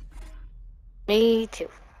 so... Me too.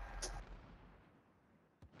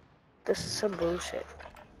 This is some bullshit.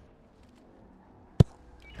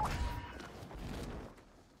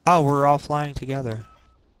 Oh, we're all flying together.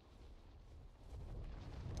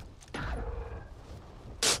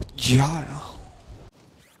 Yeah.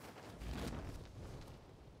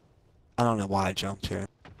 I don't know why I jumped here.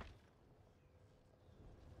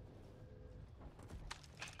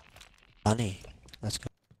 Money. Let's go.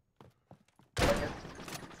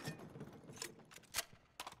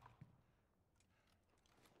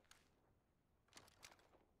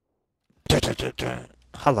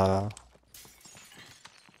 Hello.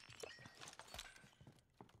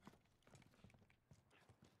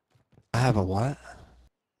 I have a what?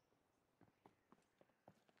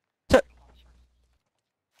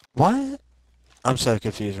 What? I'm so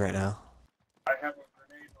confused right now. I have a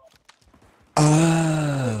grenade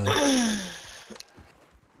on. Oh.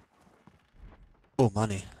 Oh,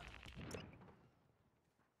 money.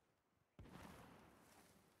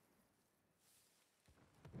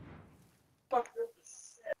 Fuck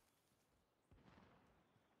this.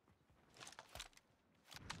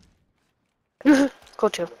 Go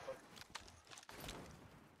to.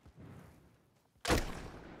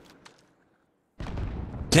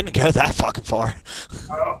 Didn't go that fucking far.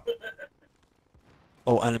 Oh.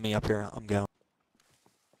 Oh, enemy up here. I'm going.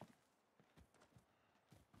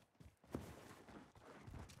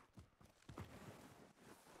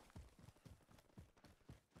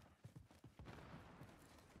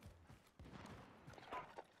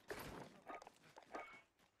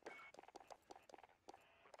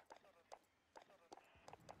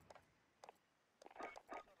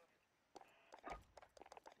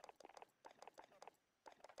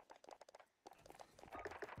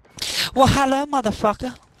 Well, hello,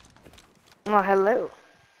 motherfucker. Well, hello.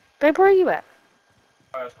 Babe, where are you at?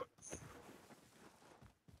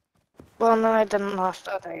 Well, no, I didn't lost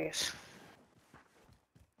others.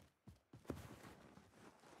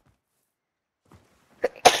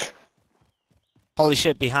 Holy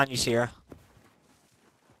shit, behind you, Sierra.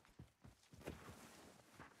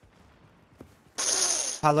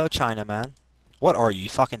 Hello, Chinaman. What are you,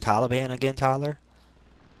 fucking Taliban again, Tyler?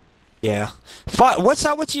 Yeah. What's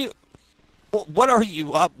up with you? What are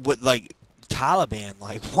you up with, like, Taliban?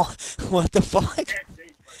 Like, what? What the fuck?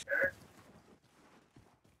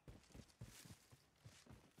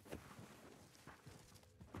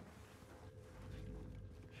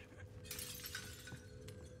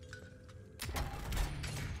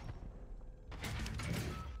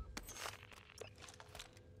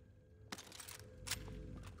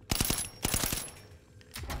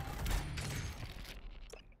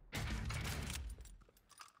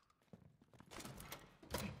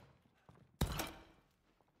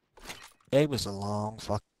 It was a long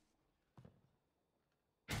fuck.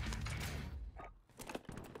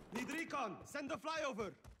 Need recon. Send a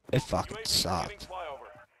flyover. It fucking sucked.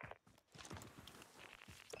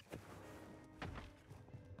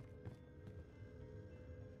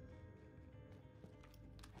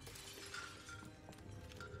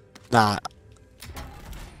 Nah.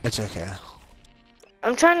 It's okay.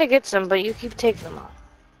 I'm trying to get some, but you keep taking them off.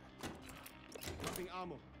 Dropping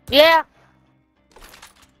ammo. Yeah.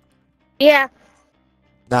 Yeah.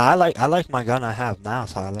 Nah, I like my gun I have now,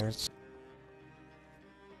 Tyler. It's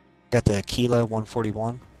got the Kilo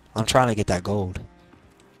 141. I'm trying to get that gold.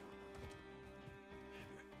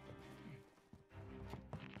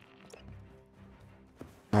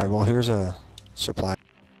 Alright, well here's a supply.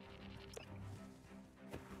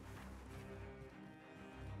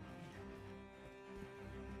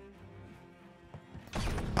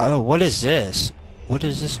 Oh, what is this? What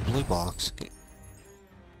is this blue box?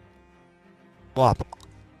 Swap.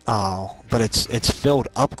 Oh, but it's filled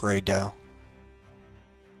upgrade though.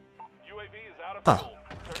 UAV is out of Huh. fuel.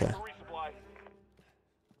 Okay. For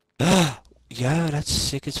resupply. Yeah, that's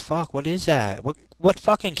sick as fuck. What is that? What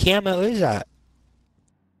fucking camo is that?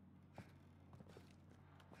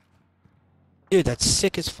 Dude, that's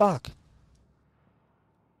sick as fuck.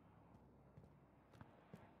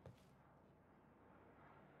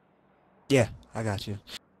 Yeah, I got you.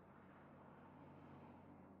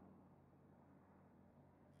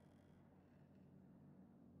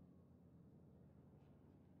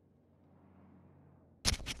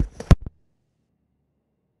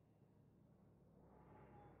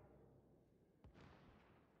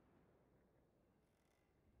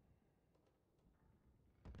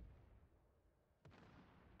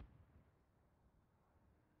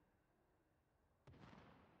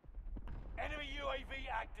 Enemy UAV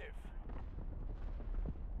active.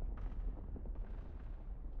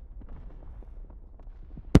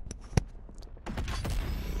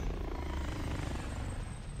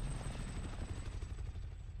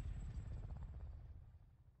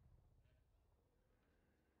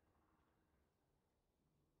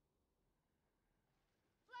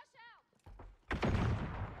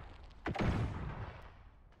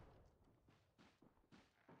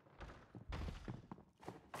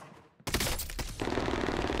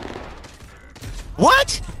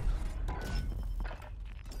 What?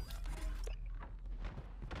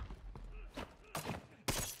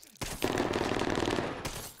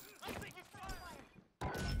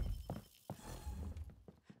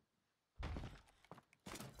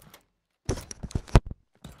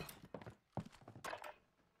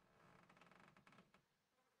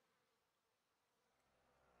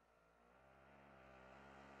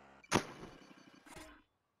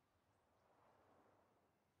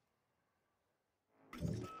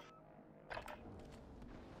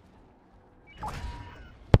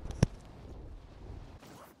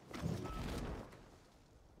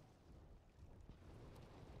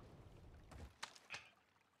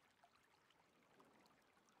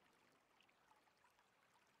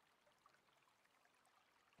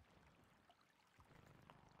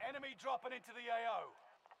 Enemy dropping into the AO.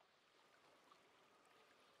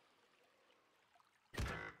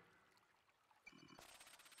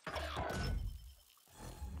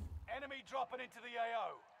 dropping into the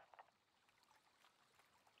AO.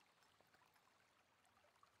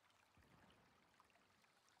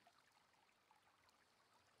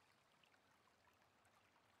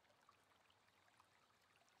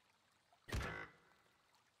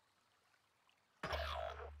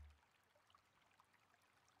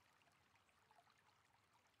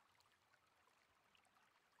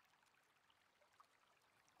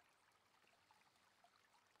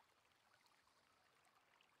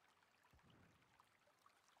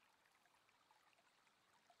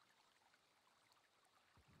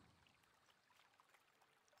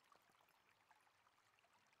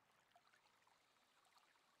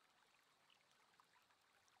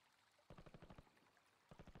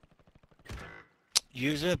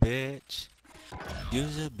 Use a bitch.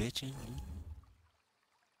 Use a bitch.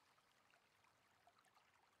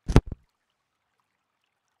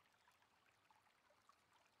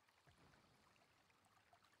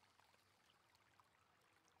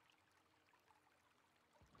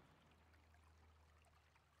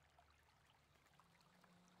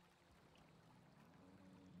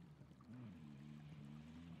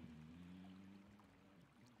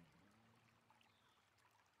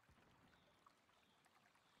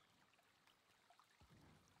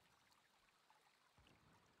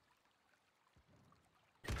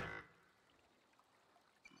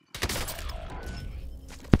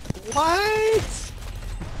 What?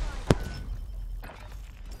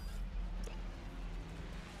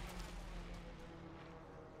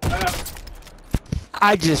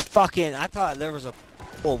 I just fucking, I thought there was a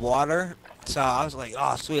pool of water, so I was like,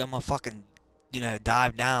 oh sweet, I'm gonna fucking,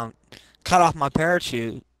 dive down, cut off my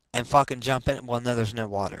parachute, and fucking jump in. Well, no, there's no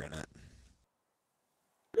water in it.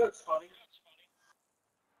 That's funny.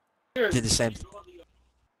 Did the same.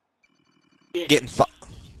 Getting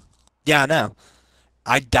Yeah, I know.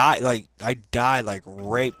 I died like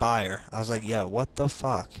right by her. I was like, yo, what the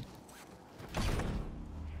fuck?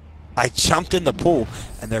 I jumped in the pool,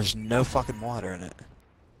 and there's no fucking water in it.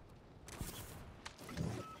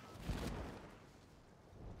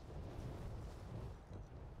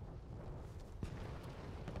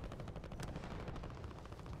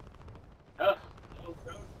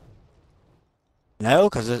 No,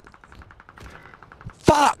 cause it.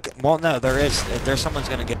 Fuck! Well, no, there's someone's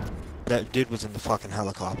gonna get. That dude was in the fucking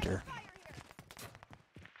helicopter.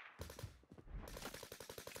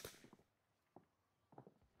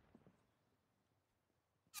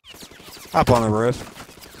 Up on the roof.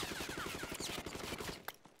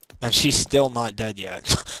 And she's still not dead yet.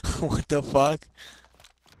 What the fuck?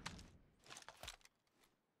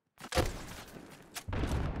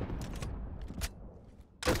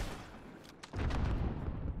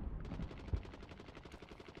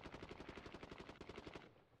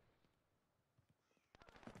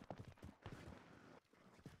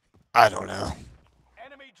 I don't know.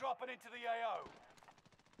 Enemy dropping into the AO.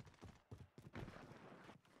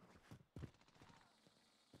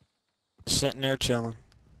 Sitting there chilling.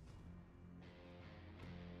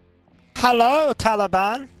 Hello,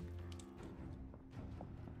 Taliban.